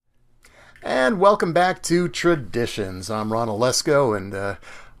And welcome back to Traditions. I'm Ron Olesko, and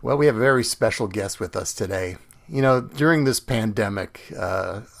well, we have a very special guest with us today. You know, during this pandemic,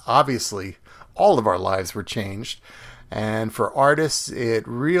 obviously, all of our lives were changed. And for artists, it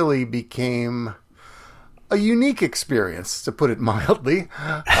really became a unique experience, to put it mildly,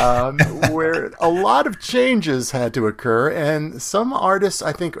 where a lot of changes had to occur. And some artists,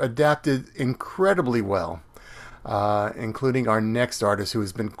 I think, adapted incredibly well, including our next artist, who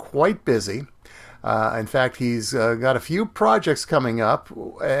has been quite busy. In fact, he's got a few projects coming up.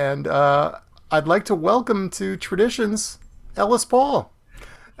 And I'd like to welcome to Traditions, Ellis Paul.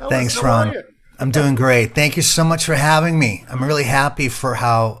 Ellis, thanks, Ron. I'm doing great. Thank you so much for having me. I'm really happy for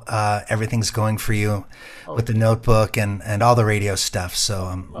how everything's going for you with the notebook and all the radio stuff. So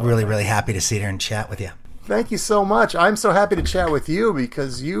I'm really happy to sit here and chat with you. Thank you so much. I'm so happy to chat with you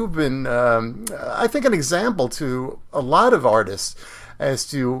because you've been, I think, an example to a lot of artists as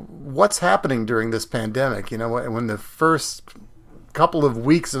to what's happening during this pandemic. You know, when the first couple of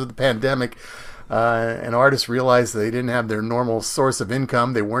weeks of the pandemic, and artists realized they didn't have their normal source of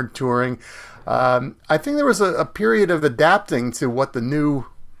income, they weren't touring. I think there was a period of adapting to what the new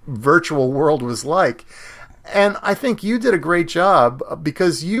virtual world was like. And I think you did a great job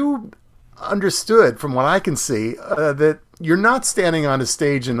because you understood, from what I can see, that you're not standing on a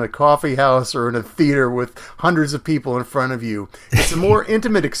stage in a coffee house or in a theater with hundreds of people in front of you. It's a more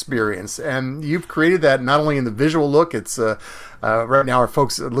intimate experience. And you've created that not only in the visual look, it's right now our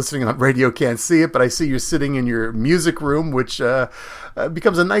folks listening on radio can't see it, but I see you're sitting in your music room, which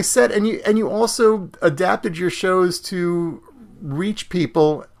becomes a nice set. And you also adapted your shows to reach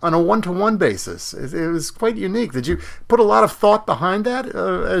people on a one-to-one basis. It was quite unique. Did you put a lot of thought behind that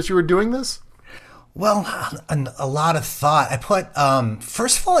as you were doing this? Well, a lot of thought. I put,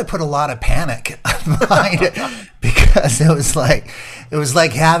 first of all, I put a lot of panic behind it because it was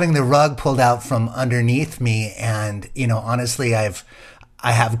like having the rug pulled out from underneath me. And, you know, honestly, I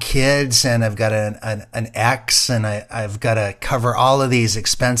have kids and I've got an ex and I've got to cover all of these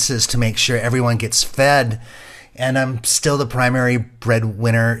expenses to make sure everyone gets fed. And I'm still the primary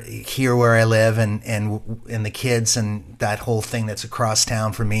breadwinner here where I live and the kids and that whole thing that's across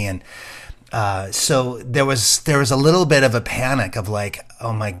town for me. And so there was a little bit of a panic of like,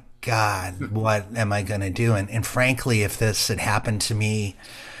 oh my God, what am I going to do? And frankly, if this had happened to me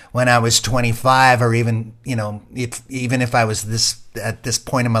when I was 25, or even, you know, even if I was at this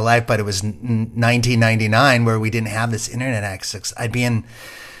point in my life, but it was 1999 where we didn't have this internet access, I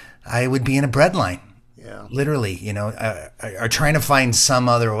would be in a breadline. Yeah. Literally, you know, are trying to find some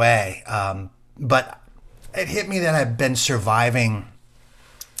other way. But it hit me that I've been surviving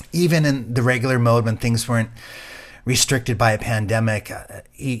even in the regular mode when things weren't restricted by a pandemic.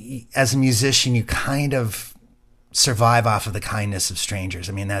 As a musician, you kind of survive off of the kindness of strangers.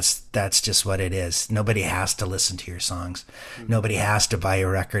 I mean, that's just what it is. Nobody has to listen to your songs. Mm-hmm. Nobody has to buy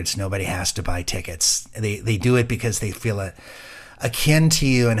your records. Nobody has to buy tickets. They do it because they feel akin to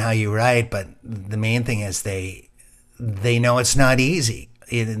you and how you write, but the main thing is they know it's not easy.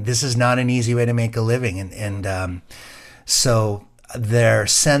 This is not an easy way to make a living, and so their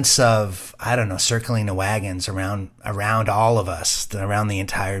sense of, I don't know, circling the wagons around all of us, around the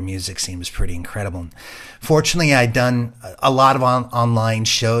entire music scene was pretty incredible. Fortunately, I'd done a lot of online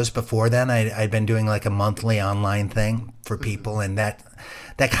shows before then. I'd been doing like a monthly online thing for people, and that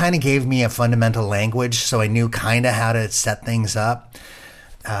kind of gave me a fundamental language, so I knew kind of how to set things up.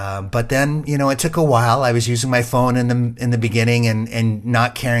 But then, you know, it took a while. I was using my phone in the beginning and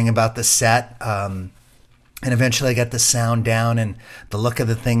not caring about the set. And eventually I got the sound down and the look of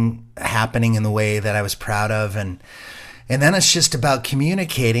the thing happening in the way that I was proud of. And then it's just about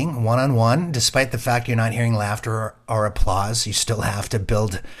communicating one-on-one. Despite the fact you're not hearing laughter or applause, you still have to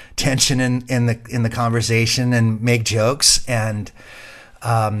build tension in the conversation and make jokes. And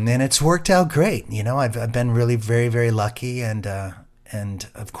it's worked out great. You know, I've been really very, very lucky. And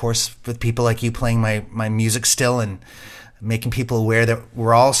of course, with people like you playing my music still and making people aware that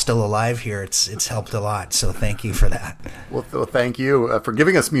we're all still alive here, it's helped a lot. So thank you for that. Well, thank you for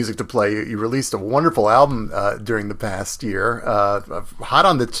giving us music to play. You released a wonderful album during the past year, hot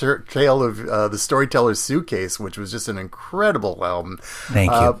on the trail of The Storyteller's Suitcase, which was just an incredible album.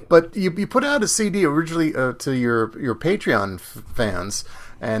 Thank you. But you put out a CD originally to your Patreon fans,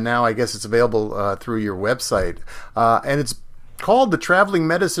 and now I guess it's available through your website. And it's called The Traveling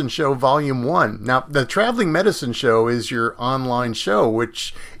Medicine Show Volume 1. Now, The Traveling Medicine Show is your online show,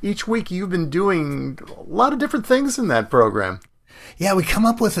 which each week you've been doing a lot of different things in that program. Yeah, we come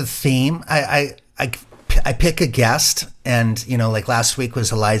up with a theme. I pick a guest, and, you know, like last week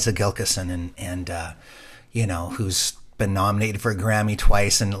was Eliza Gilkison, and you know, who's been nominated for a Grammy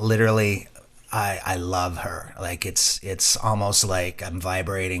twice, and literally I love her. Like it's almost like I'm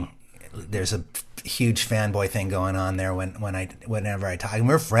vibrating. There's a huge fanboy thing going on there whenever I talk. And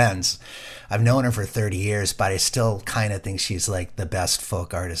we're friends. I've known her for 30 years, but I still kind of think she's like the best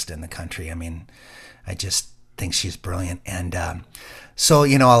folk artist in the country. I mean, I just think she's brilliant. And so,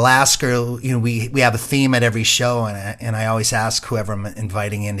 I'll ask her, we have a theme at every show, and I always ask whoever I'm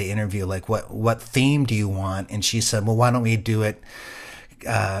inviting in to interview, like, what theme do you want? And she said, well, why don't we do it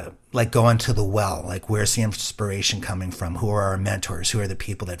like going to the well? Like, where's the inspiration coming from? Who are our mentors? Who are the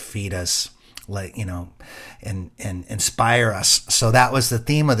people that feed us? Like, and inspire us. So that was the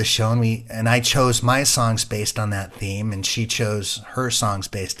theme of the show, and I chose my songs based on that theme, and she chose her songs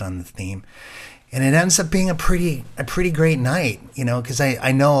based on the theme, and it ends up being a pretty great night, because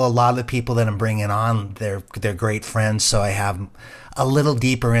I know a lot of the people that I'm bringing on, they're great friends, so I have a little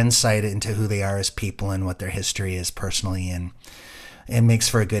deeper insight into who they are as people and what their history is personally, and it makes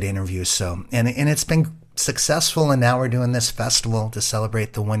for a good interview. So and it's been successful, and now we're doing this festival to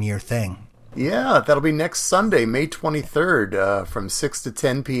celebrate the 1 year thing. Yeah, that'll be next Sunday, May 23rd, from 6 to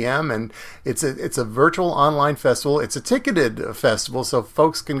 10 p.m. And it's a virtual online festival. It's a ticketed festival, so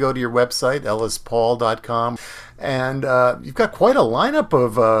folks can go to your website, ellispaul.com. And you've got quite a lineup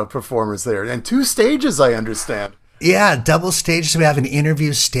of performers there, and 2 stages, I understand. Yeah, double stages. We have an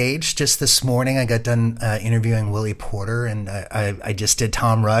interview stage. Just this morning, I got done interviewing Willie Porter, and I just did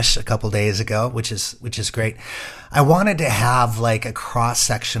Tom Rush a couple days ago, which is great. I wanted to have like a cross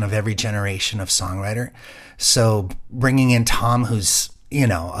section of every generation of songwriter. So bringing in Tom, who's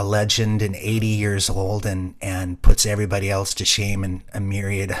a legend and 80 years old, and puts everybody else to shame in a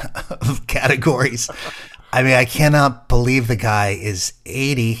myriad of categories. I mean, I cannot believe the guy is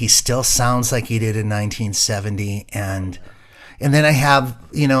 80. He still sounds like he did in 1970. And then I have,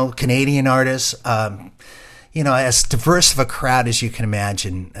 Canadian artists, as diverse of a crowd as you can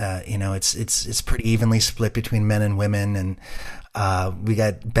imagine. It's pretty evenly split between men and women. And we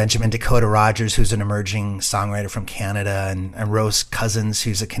got Benjamin Dakota Rogers, who's an emerging songwriter from Canada, and Rose Cousins,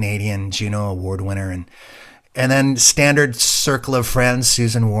 who's a Canadian Juno Award winner. And then standard circle of friends,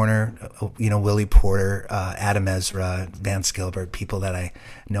 Susan Warner, Willie Porter, Adam Ezra, Vance Gilbert, people that I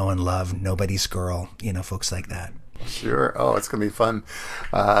know and love, Nobody's Girl, folks like that. Sure. Oh, it's going to be fun.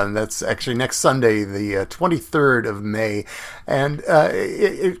 That's actually next Sunday, the 23rd of May. And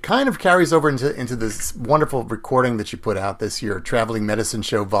it kind of carries over into this wonderful recording that you put out this year, Traveling Medicine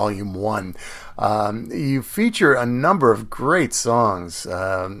Show Volume 1. You feature a number of great songs,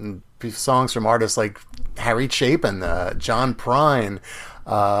 songs from artists like Harry Chapin, John Prine,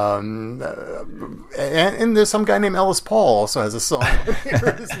 and there's some guy named Ellis Paul also has a song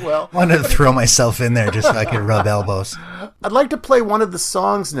here as well. I wanted to throw myself in there just so I could rub elbows. I'd like to play one of the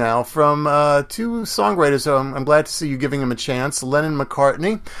songs now from 2 songwriters. So I'm glad to see you giving them a chance. Lennon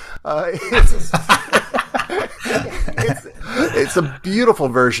McCartney. It's a beautiful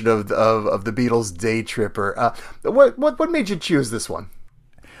version of the Beatles' Day Tripper. What made you choose this one?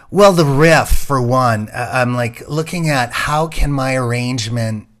 Well, the riff, for one. I'm like looking at how can my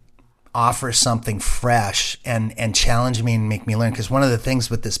arrangement offer something fresh and challenge me and make me learn. Because one of the things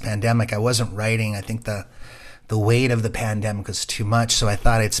with this pandemic, I wasn't writing. I think the weight of the pandemic was too much. So I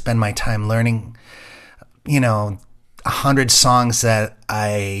thought I'd spend my time learning, 100 songs that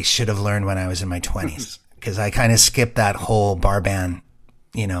I should have learned when I was in my 20s. Because I kind of skipped that whole bar band,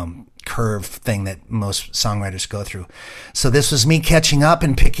 curve thing that most songwriters go through. So this was me catching up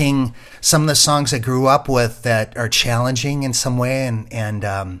and picking some of the songs I grew up with that are challenging in some way,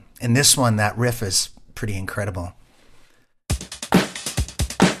 and this one, that riff is pretty incredible.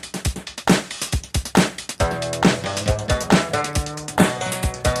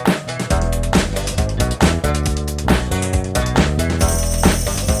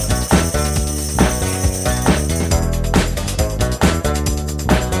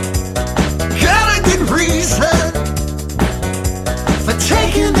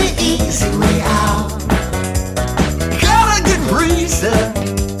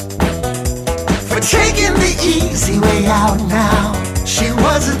 Taking the easy way out now. She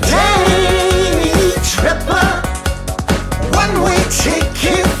was a day tripper, one-way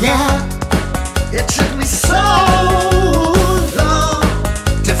ticket, yeah. It took me so long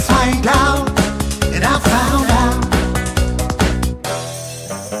to find out, and I found out.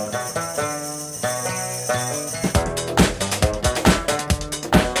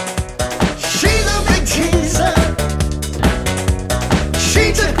 She's a big teaser.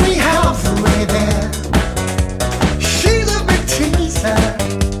 She took me half the way there. She's a big teaser.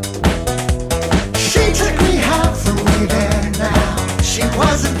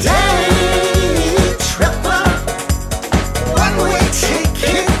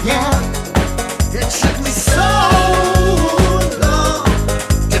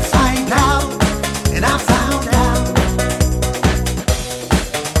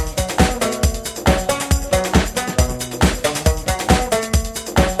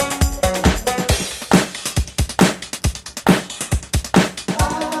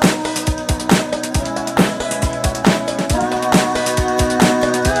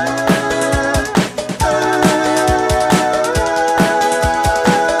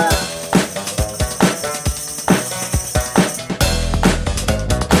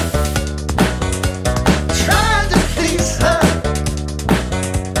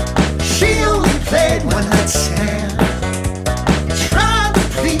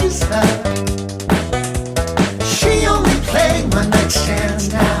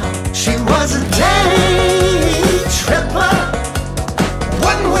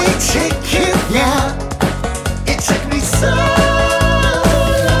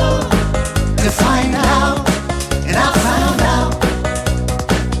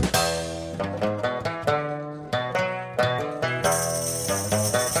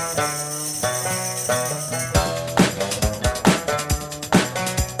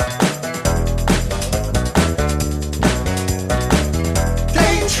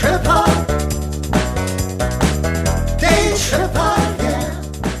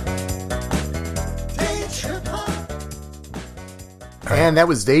 And that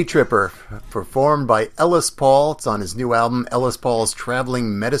was Day Tripper, performed by Ellis Paul. It's on his new album, Ellis Paul's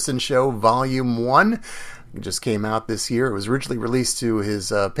Traveling Medicine Show, Volume 1. It just came out this year. It was originally released to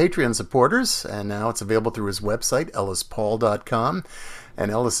his Patreon supporters, and now it's available through his website, ellispaul.com.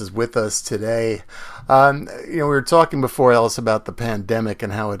 And Ellis is with us today. We were talking before, Ellis, about the pandemic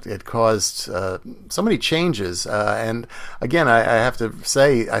and how it caused so many changes. And again, I have to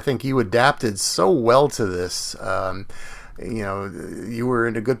say, I think you adapted so well to this. You were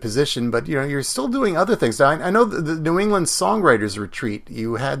in a good position, but you're still doing other things. I know the New England Songwriters Retreat,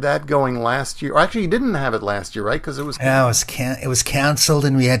 you had that going last year. Or actually, you didn't have it last year, right? Because it was it was canceled,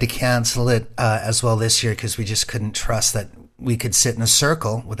 and we had to cancel it as well this year because we just couldn't trust that we could sit in a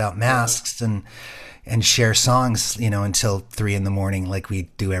circle without masks and share songs, until 3 a.m. like we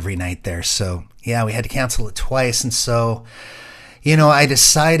do every night there. So yeah, we had to cancel it twice, and so. I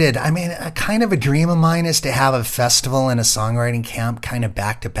decided, a kind of a dream of mine is to have a festival and a songwriting camp kind of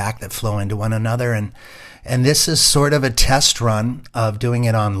back to back that flow into one another. And this is sort of a test run of doing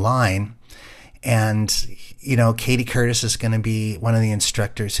it online. And, Katie Curtis is going to be one of the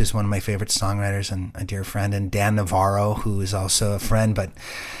instructors, who's one of my favorite songwriters and a dear friend, and Dan Navarro, who is also a friend, but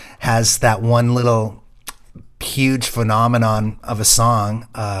has that one little huge phenomenon of a song,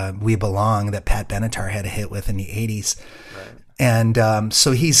 We Belong, that Pat Benatar had a hit with in the 80s. And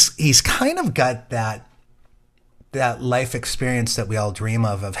so he's kind of got that life experience that we all dream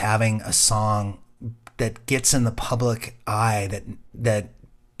of having a song that gets in the public eye, that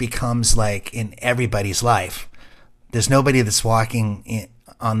becomes like in everybody's life. There's nobody that's walking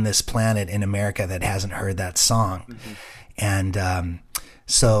on this planet in America that hasn't heard that song. Mm-hmm. And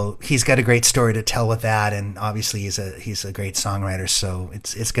so he's got a great story to tell with that, and obviously he's a great songwriter. So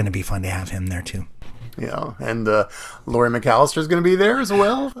it's going to be fun to have him there too. And Laurie McAllister is going to be there as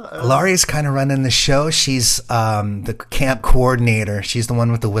well. Laurie's kind of running the show. She's the camp coordinator. She's the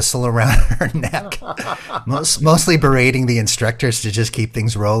one with the whistle around her neck, mostly berating the instructors to just keep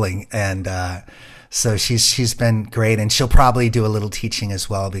things rolling. And so she's been great, and she'll probably do a little teaching as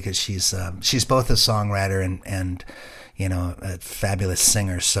well because she's both a songwriter and a fabulous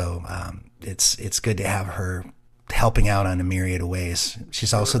singer. So it's good to have her helping out on a myriad of ways.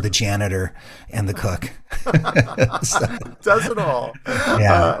 She's also the janitor and the cook. Does it all.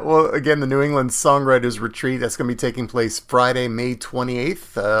 Yeah. Well, again, the New England Songwriters Retreat, that's going to be taking place Friday, May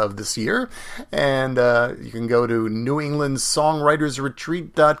 28th of this year. And you can go to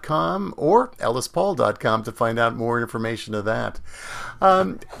newenglandsongwritersretreat.com or ellispaul.com to find out more information of that.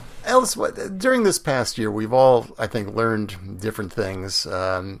 Ellis, during this past year, we've all, I think, learned different things.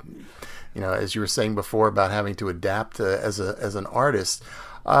 As you were saying before about having to adapt as an artist,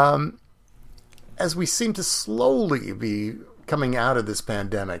 as we seem to slowly be coming out of this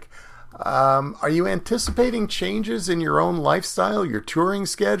pandemic, are you anticipating changes in your own lifestyle, your touring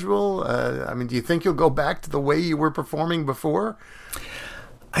schedule? Do you think you'll go back to the way you were performing before?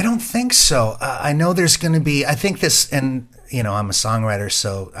 I don't think so. I know there's going to be, I think this, and I'm a songwriter,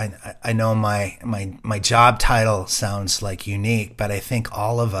 so I know my job title sounds like unique, but I think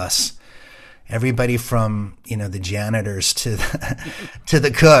all of us, everybody from the janitors to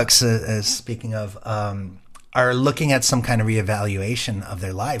the cooks, speaking of, are looking at some kind of reevaluation of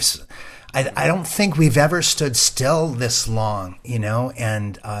their lives. I don't think we've ever stood still this long,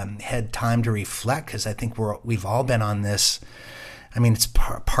 and had time to reflect, because I think we've all been on this. It's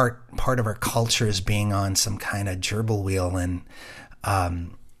part of our culture is being on some kind of gerbil wheel, and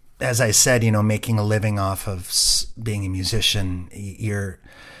as I said, making a living off of being a musician, you're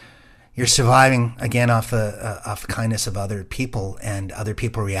surviving again off the kindness of other people and other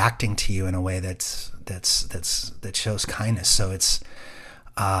people reacting to you in a way that shows kindness. So it's,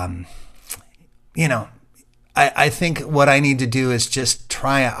 I think what I need to do is just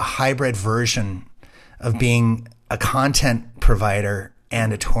try a hybrid version of being a content provider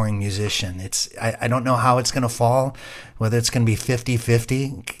and a touring musician. I don't know how it's going to fall, whether it's going to be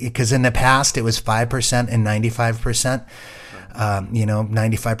 50-50, because in the past it was 5% and 95%.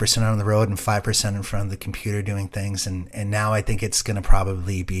 95% on the road and 5% in front of the computer doing things. And now I think it's going to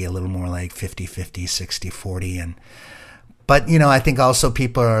probably be a little more like 50-50, 60-40. But I think also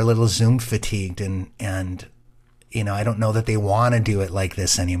people are a little Zoom fatigued and I don't know that they want to do it like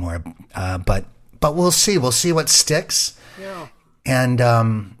this anymore. But we'll see. We'll see what sticks. Yeah. And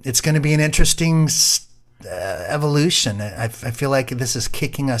it's going to be an interesting evolution. I feel like this is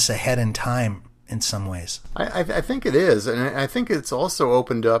kicking us ahead in time in some ways. I think it is, and I think it's also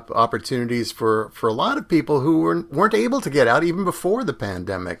opened up opportunities for a lot of people who weren't able to get out even before the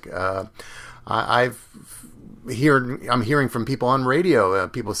pandemic. I've I'm hearing from people on radio.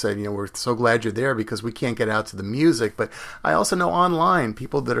 People said, we're so glad you're there because we can't get out to the music. But I also know online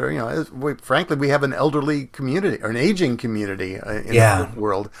people that are, frankly, we have an elderly community or an aging community in the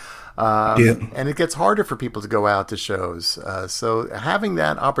world. And it gets harder for people to go out to shows. So having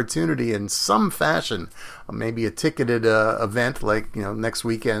that opportunity in some fashion, maybe a ticketed event like next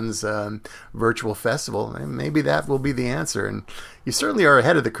weekend's virtual festival, maybe that will be the answer. And you certainly are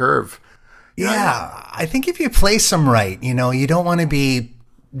ahead of the curve. Yeah, I think if you place them right, you don't want to be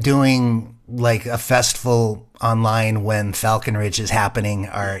doing like a festival online when Falcon Ridge is happening,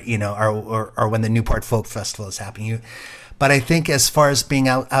 or when the Newport Folk Festival is happening. But I think as far as being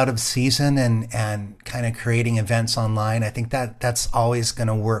out of season and kind of creating events online, I think that's always going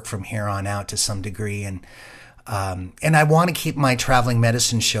to work from here on out to some degree. And I want to keep my traveling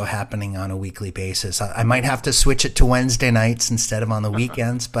medicine show happening on a weekly basis. I might have to switch it to Wednesday nights instead of on the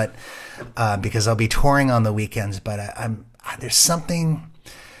weekends, but because I'll be touring on the weekends. But there's something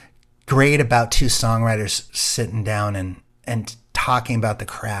great about two songwriters sitting down and talking about the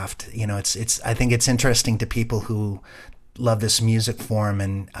craft. I think it's interesting to people who love this music form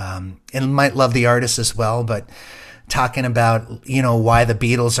and might love the artist as well, but talking about, why the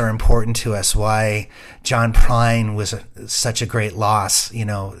Beatles are important to us, why John Prine was such a great loss.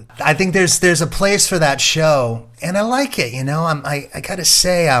 I think there's a place for that show, and I like it. I gotta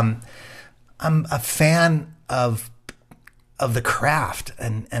say, I'm a fan of the craft,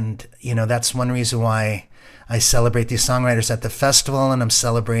 and that's one reason why I celebrate these songwriters at the festival, and I'm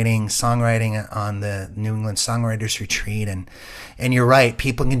celebrating songwriting on the New England Songwriters Retreat. And you're right,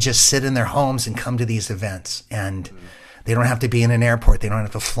 people can just sit in their homes and come to these events, and they don't have to be in an airport. They don't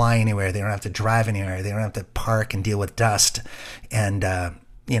have to fly anywhere. They don't have to drive anywhere. They don't have to park and deal with dust and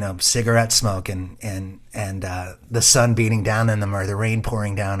cigarette smoke and the sun beating down on them or the rain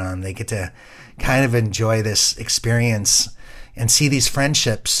pouring down on them. They get to kind of enjoy this experience and see these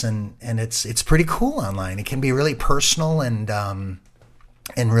friendships, and it's pretty cool online. It can be really personal and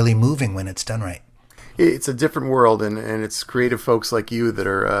really moving when it's done right. It's a different world, and it's creative folks like you that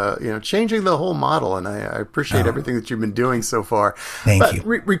are changing the whole model, and I appreciate everything that you've been doing so far. Thank you.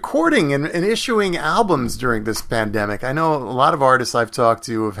 Recording and issuing albums during this pandemic, I know a lot of artists I've talked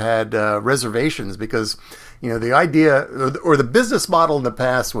to have had reservations because the idea or the business model in the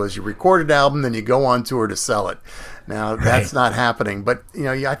past was you record an album, then you go on tour to sell it. Now that's not happening, but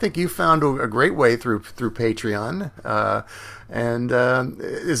I think you found a great way through Patreon.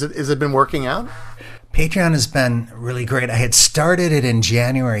 Is it been working out? Patreon has been really great. I had started it in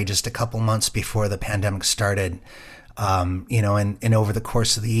January, just a couple months before the pandemic started. And over the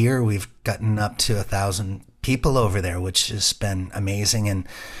course of the year, we've gotten up to 1,000 people over there, which has been amazing.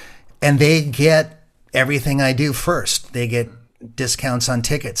 And they get everything I do first. They get discounts on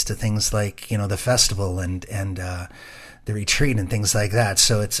tickets to things like, the festival and the retreat and things like that.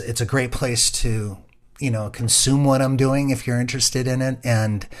 So it's a great place to, consume what I'm doing if you're interested in it,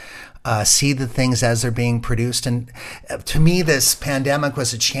 and see the things as they're being produced. And to me, this pandemic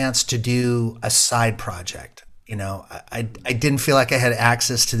was a chance to do a side project. I didn't feel like I had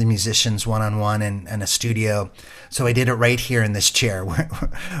access to the musicians one-on-one in a studio. So I did it right here in this chair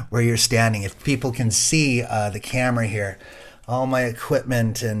where you're standing. If people can see the camera here, all my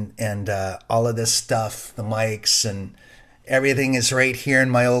equipment and all of this stuff, the mics and everything is right here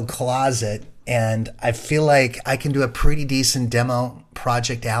in my old closet. And I feel like I can do a pretty decent demo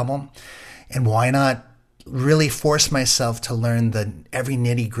project album. And why not really force myself to learn every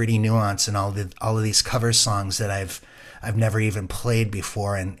nitty gritty nuance and all of these cover songs that I've never even played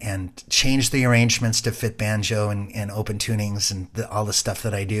before, and change the arrangements to fit banjo and open tunings and all the stuff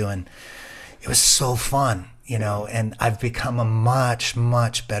that I do. And it was so fun, and I've become a much,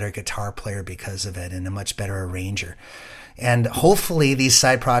 much better guitar player because of it, and a much better arranger. And hopefully these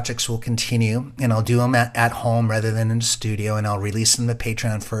side projects will continue, and I'll do them at home rather than in the studio, and I'll release them to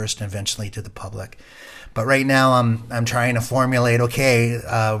Patreon first and eventually to the public. But right now I'm trying to formulate,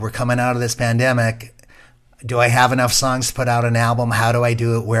 we're coming out of this pandemic. Do I have enough songs to put out an album? How do I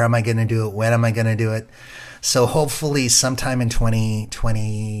do it? Where am I going to do it? When am I going to do it? So hopefully sometime in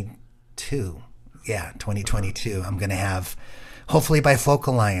 2022, I'm going to have, hopefully by Folk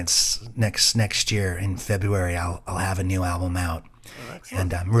Alliance next year in February, I'll have a new album out.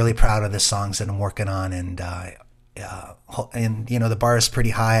 And I'm really proud of the songs that I'm working on. And the bar is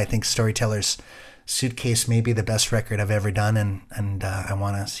pretty high. I think Storyteller's Suitcase may be the best record I've ever done, and I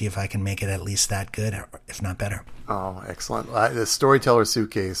want to see if I can make it at least that good, if not better. Oh, excellent. The Storyteller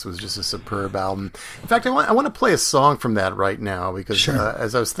Suitcase was just a superb album. In fact, I want to play a song from that right now because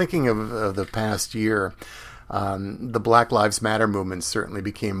as I was thinking of the past year, the Black Lives Matter movement certainly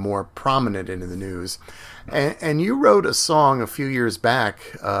became more prominent in the news. And you wrote a song a few years back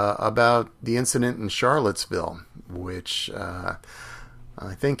about the incident in Charlottesville, which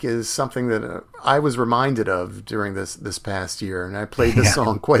I think is something that I was reminded of during this past year, and I played this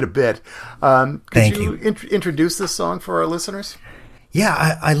song quite a bit. Could you introduce this song for our listeners?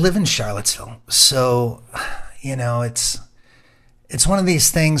 Yeah, I live in Charlottesville, so it's one of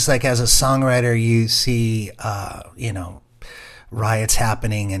these things. Like, as a songwriter, you see riots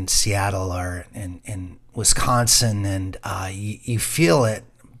happening in Seattle or in Wisconsin, and you feel it,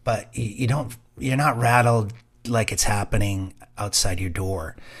 but you're not rattled like it's happening outside your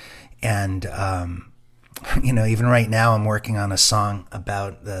door. And even right now I'm working on a song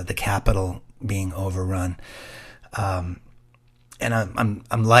about the Capitol being overrun, and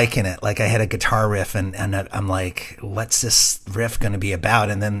I'm liking it. Like, I had a guitar riff and I'm like, what's this riff going to be about?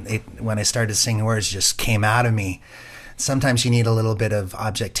 And then when I started singing words, it just came out of me. Sometimes you need a little bit of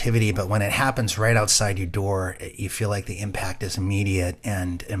objectivity, but when it happens right outside your door, you feel like the impact is immediate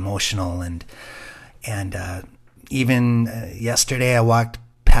and emotional. And even yesterday, I walked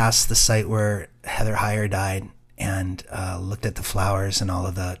past the site where Heather Heyer died and looked at the flowers and all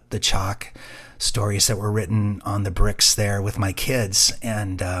of the chalk stories that were written on the bricks there with my kids.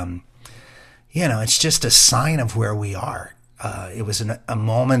 And, it's just a sign of where we are. It was a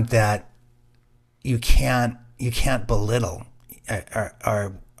moment that you can't belittle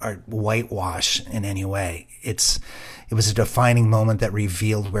or whitewash in any way. It was a defining moment that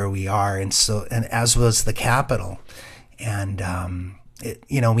revealed where we are, and as was the Capitol. And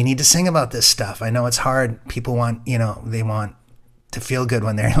we need to sing about this stuff. I know it's hard. People want they want to feel good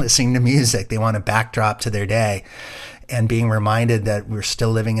when they're listening to music. They want a backdrop to their day, and being reminded that we're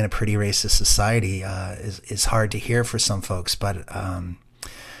still living in a pretty racist society is hard to hear for some folks. But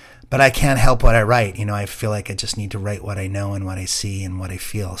I can't help what I write. I feel like I just need to write what I know and what I see and what I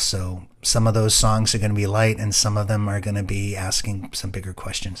feel. So some of those songs are going to be light, and some of them are going to be asking some bigger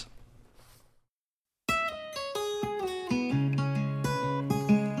questions.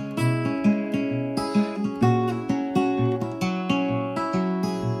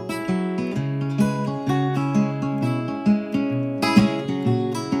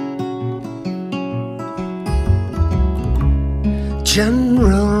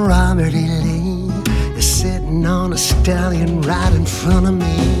 General Robert E. Lee is sitting on a stallion right in front of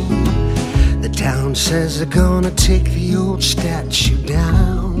me. The town says they're gonna take the old statue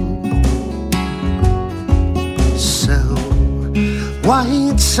down. So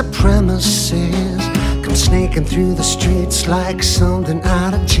white supremacists come snaking through the streets like something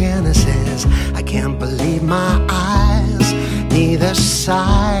out of Genesis. I can't believe my eyes. Neither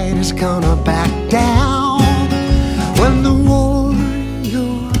side is gonna back down. When the war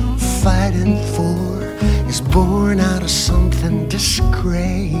fighting for is born out of something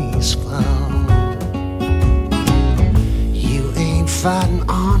disgraceful, you ain't fighting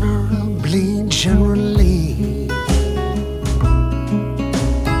honorably, generally.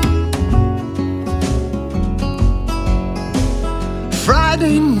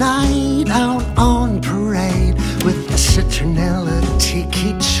 Friday night out on parade with the citronella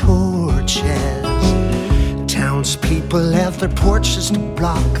tiki torches. Townspeople left their porches to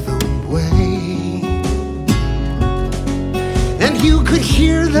block the way, and you could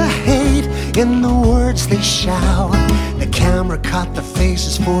hear the hate in the words they shout. The camera caught the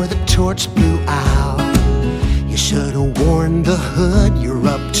faces for the torch blew out. You should have warned the hood, you're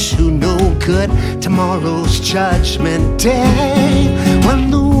up to no good. Tomorrow's judgment day,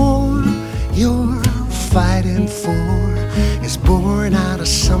 when the war you're fighting for is born out of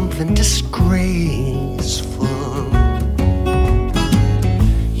something disgraceful.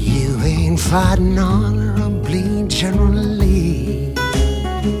 You ain't fighting honorably, generally.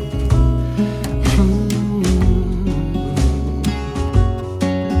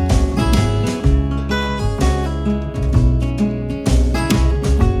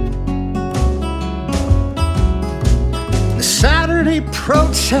 The Saturday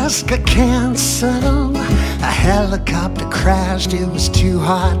protest got canceled. A helicopter crashed, it was too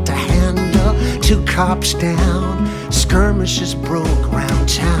hot to handle. 2 cops down, skirmishes broke round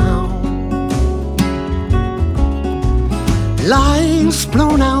town. Lights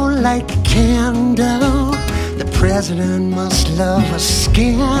blown out like a candle. The president must love a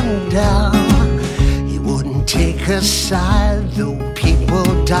scandal. He wouldn't take a side, though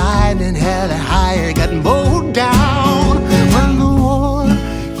people died and Heather Heyer got mowed down. When the war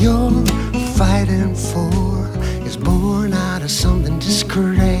you're fighting for is born out of something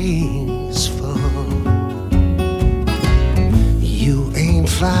disgraceful, you ain't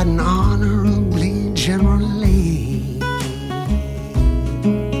fighting honorably, generally.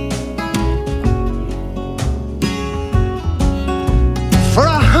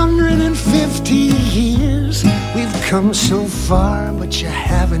 far, but you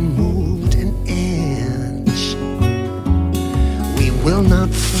haven't moved an inch. We will not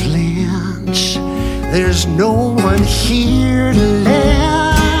flinch. There's no one here to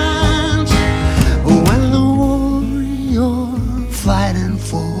lend. When the war you're fighting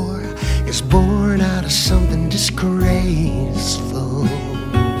for is born out of something disgraceful,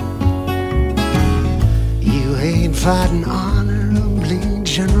 you ain't fighting honorably.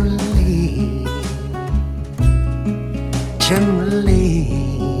 Generally,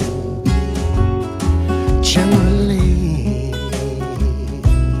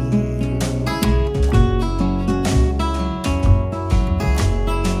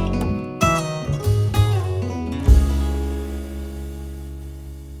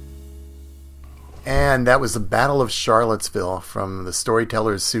 And that was the Battle of Charlottesville from the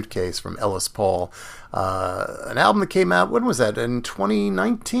Storyteller's Suitcase from Ellis Paul. An album that came out, when was that? In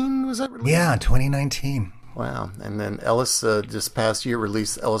 2019, was that released? Yeah, 2019. Wow. And then Ellis, just past year,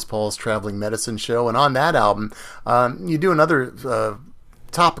 released Ellis Paul's Traveling Medicine Show. And on that album, you do another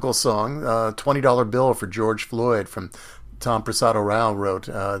topical song, $20 Bill for George Floyd, from Tom Prasado Rao wrote,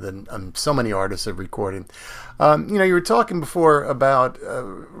 that so many artists have recorded. You were talking before about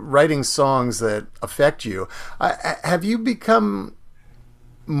writing songs that affect you. Have you become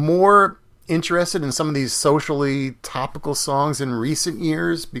more interested in some of these socially topical songs in recent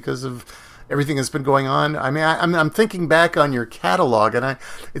years because of everything that's been going on? I mean, I'm thinking back on your catalog, and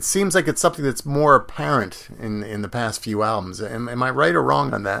it seems like it's something that's more apparent in the past few albums. Am I right or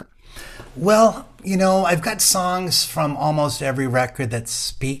wrong on that? Well, I've got songs from almost every record that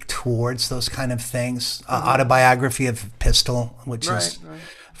speak towards those kind of things. Autobiography of Pistol, which is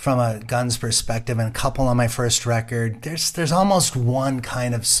from a Guns perspective, and a couple on my first record. There's almost one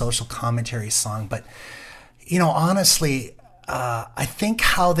kind of social commentary song, but honestly, I think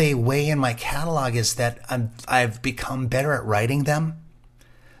how they weigh in my catalog is that I've become better at writing them.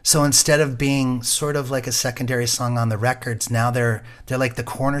 So instead of being sort of like a secondary song on the records, now they're like the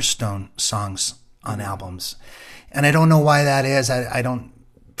cornerstone songs on albums. And I don't know why that is. I don't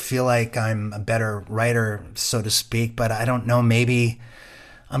feel like I'm a better writer, so to speak, but I don't know, maybe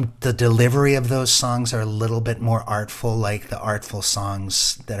the delivery of those songs are a little bit more artful, like the artful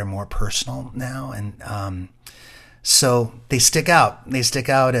songs that are more personal now. And so they stick out. They stick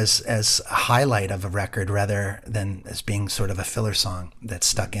out as a highlight of a record rather than as being sort of a filler song that's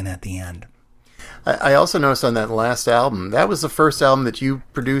stuck in at the end. I also noticed on that last album, that was the first album that you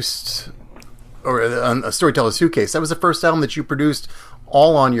produced, or on a Storyteller's Suitcase, that was the first album that you produced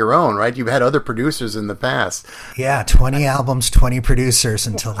all on your own, right? You've had other producers in the past. Yeah, 20 albums, 20 producers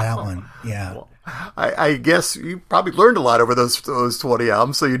until that one. Yeah. Well, I guess you probably learned a lot over those 20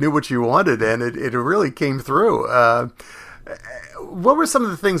 albums, so you knew what you wanted, and it really came through. What were some of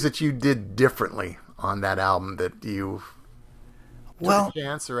the things that you did differently on that album that you took a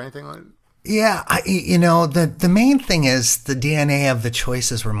chance or anything like that? Yeah, the main thing is the DNA of the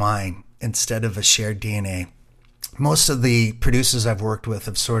choices were mine instead of a shared DNA. Most of the producers I've worked with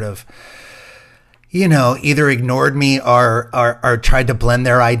have sort of, either ignored me or tried to blend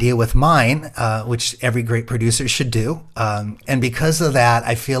their idea with mine, which every great producer should do. And because of that,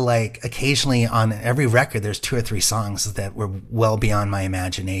 I feel like occasionally on every record, there's 2 or 3 songs that were well beyond my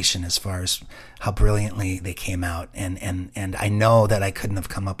imagination as far as how brilliantly they came out. And I know that I couldn't have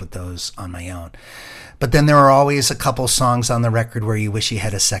come up with those on my own. But then there are always a couple songs on the record where you wish you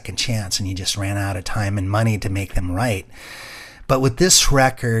had a second chance and you just ran out of time and money to make them right. But with this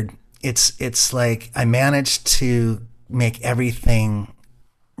record, it's like I managed to make everything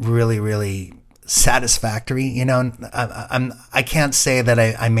really, really satisfactory. I can't say that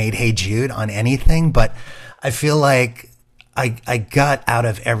I made Hey Jude on anything, but I feel like I got out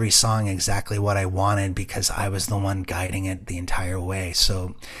of every song exactly what I wanted because I was the one guiding it the entire way.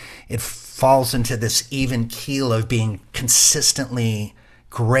 So it falls into this even keel of being consistently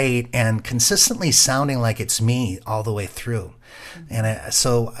great and consistently sounding like it's me all the way through. And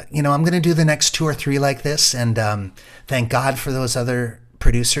so I'm going to do the next 2 or 3 like this. And thank God for those other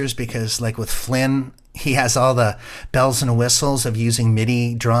producers, because like with Flynn, he has all the bells and whistles of using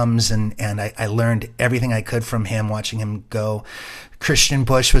MIDI drums. And I learned everything I could from him watching him go. Christian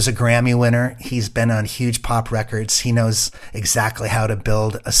Bush was a Grammy winner. He's been on huge pop records. He knows exactly how to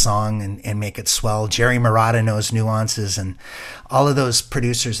build a song and make it swell. Jerry Marotta knows nuances, and all of those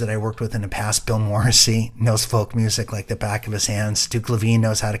producers that I worked with in the past. Bill Morrissey knows folk music like the back of his hands. Duke Levine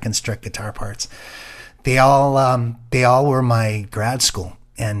knows how to construct guitar parts. They all were my grad school.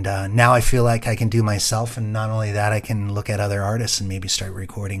 And now I feel like I can do myself. And not only that, I can look at other artists and maybe start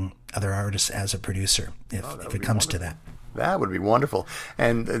recording other artists as a producer if it comes to that. That would be wonderful.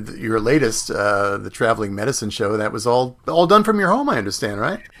 And your latest, the Traveling Medicine Show, that was all done from your home, I understand,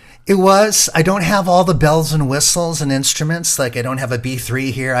 right? It was. I don't have all the bells and whistles and instruments. Like, I don't have a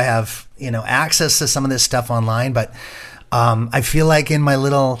B3 here. I have, access to some of this stuff online, but I feel like in my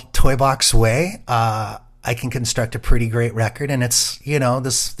little toy box way, I can construct a pretty great record. And it's,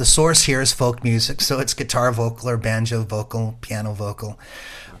 the source here is folk music. So it's guitar vocal or banjo vocal, piano vocal,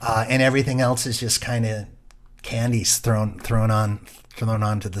 and everything else is just kind of candies thrown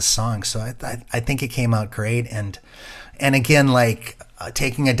onto the song. So I think it came out great. And again, like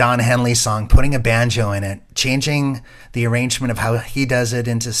taking a Don Henley song, putting a banjo in it, changing the arrangement of how he does it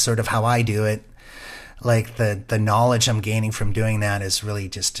into sort of how I do it. Like the knowledge I'm gaining from doing that is really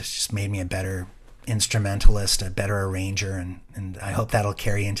just made me a better instrumentalist, a better arranger, and I hope that'll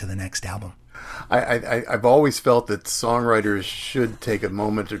carry into the next album. I've always felt that songwriters should take a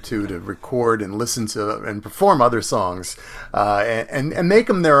moment or two to record and listen to and perform other songs, and make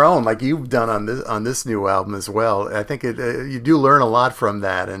them their own, like you've done on this new album as well. I think you do learn a lot from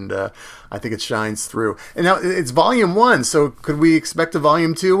that, and I think it shines through. And now it's volume 1, so could we expect a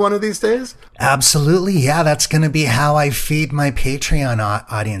volume 2 one of these days? Absolutely, yeah. That's going to be how I feed my Patreon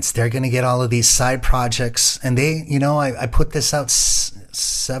audience. They're going to get all of these side projects, and they, I put this out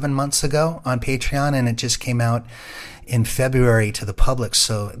 7 months ago on Patreon, and it just came out in February to the public.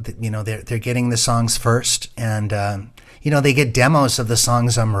 So, they're getting the songs first, and, they get demos of the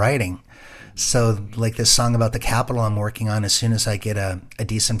songs I'm writing. So like this song about the Capitol I'm working on, as soon as I get a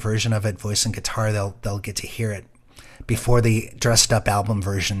decent version of it, voice and guitar, they'll get to hear it before the dressed up album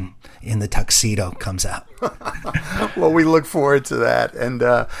version in the tuxedo comes out. Well, we look forward to that. And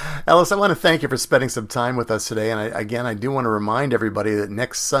Ellis, I want to thank you for spending some time with us today. And I do want to remind everybody that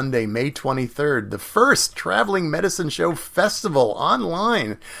next Sunday, May 23rd, the first Traveling Medicine Show Festival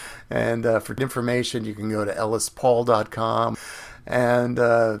online. And for information, you can go to ellispaul.com. And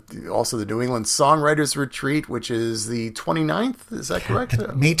also the New England Songwriters Retreat, which is the 29th. Is that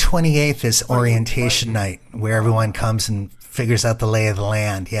correct? May 28th is orientation night, where everyone comes and figures out the lay of the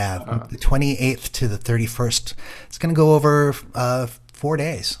land. Yeah, the 28th to the 31st. It's going to go over 4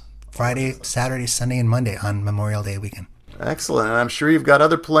 days, Friday, Saturday, Sunday, and Monday on Memorial Day weekend. Excellent. And I'm sure you've got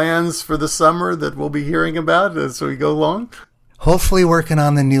other plans for the summer that we'll be hearing about as we go along. Hopefully working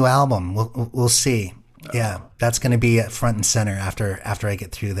on the new album. We'll see. Yeah, that's going to be front and center after I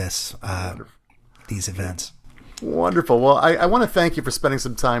get through these events. Wonderful. Well, I want to thank you for spending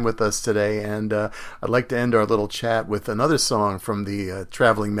some time with us today, and I'd like to end our little chat with another song from the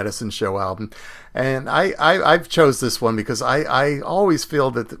Traveling Medicine Show album. And I've chose this one because I always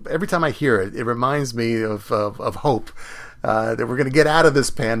feel that every time I hear it, it reminds me of hope. That we're going to get out of this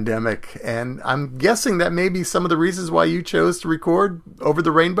pandemic. And I'm guessing that may be some of the reasons why you chose to record Over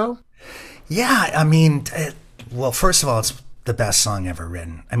the Rainbow? Yeah, I mean, well, first of all, it's the best song ever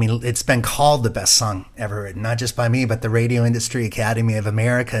written. I mean, it's been called the best song ever written, not just by me, but the Radio Industry Academy of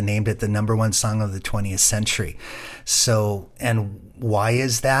America named it the #1 song of the 20th century. So, and why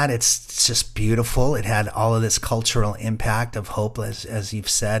is that? It's just beautiful. It had all of this cultural impact of hope, as you've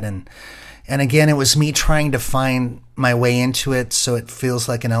said. And again, it was me trying to find my way into it so it feels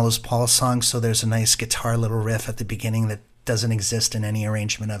like an Ellis Paul song. So there's a nice guitar little riff at the beginning that doesn't exist in any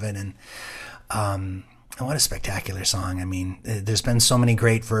arrangement of it. And what a spectacular song. I mean, there's been so many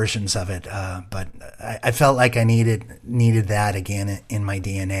great versions of it, but I felt like I needed that again in my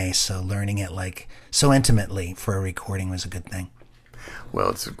DNA. So learning it like so intimately for a recording was a good thing. Well,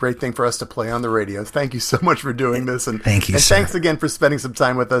 it's a great thing for us to play on the radio. Thank you so much for doing this. And thank you, and sir. Thanks again for spending some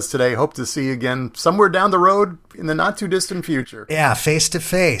time with us today. Hope to see you again somewhere down the road in the not too distant future. Yeah, face to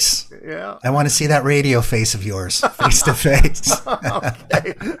face. Yeah. I want to see that radio face of yours, face to face.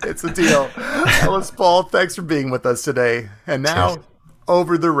 Okay, it's a deal. Ellis Paul, thanks for being with us today. And now, cheers.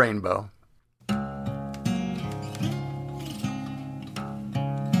 Over the Rainbow.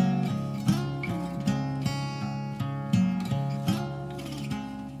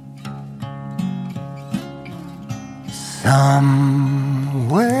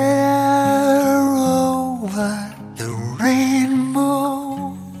 Somewhere over the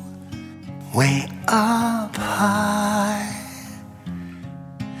rainbow, way up high,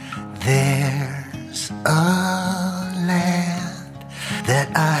 there's a land that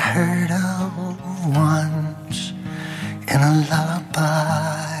I heard of once in a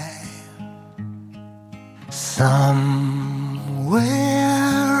lullaby. Somewhere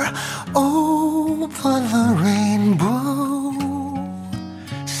over the rainbow,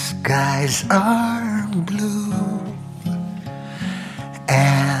 skies are blue,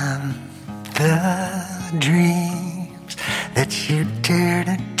 and the dreams that you dare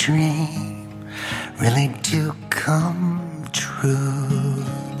to dream really do come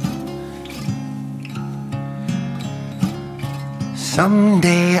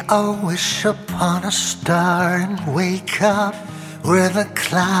Someday I'll wish upon a star and wake up where the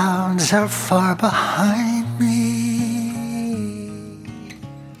clouds are far behind me,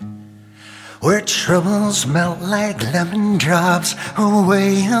 where troubles melt like lemon drops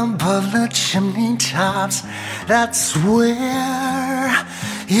away above the chimney tops. That's where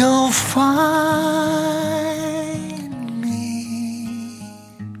you'll find me,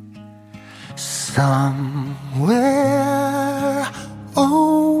 somewhere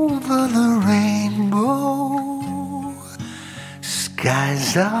over the rainbow.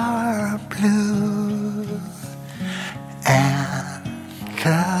 Skies are blue and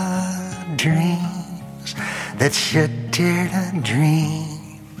the dreams that you dare to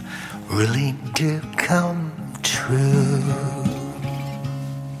dream really do come true.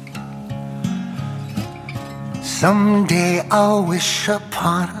 Someday I'll wish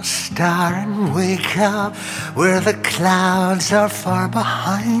upon a star and wake up where the clouds are far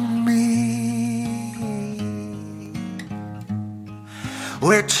behind me,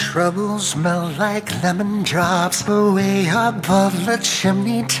 where troubles melt like lemon drops away above the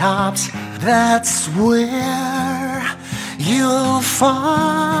chimney tops. That's where you'll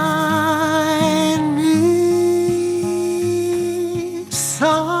find me,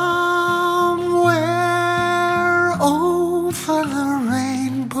 somewhere over the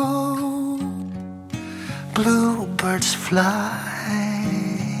rainbow. Bluebirds fly,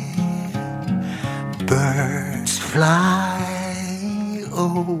 birds fly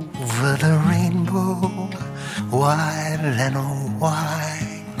over the rainbow. Why then, oh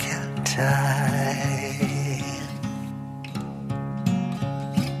why can't I?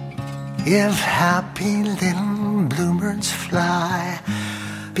 If happy little bluebirds fly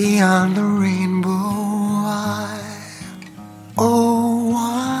beyond the rainbow, why, oh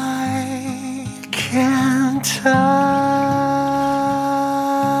why can't I?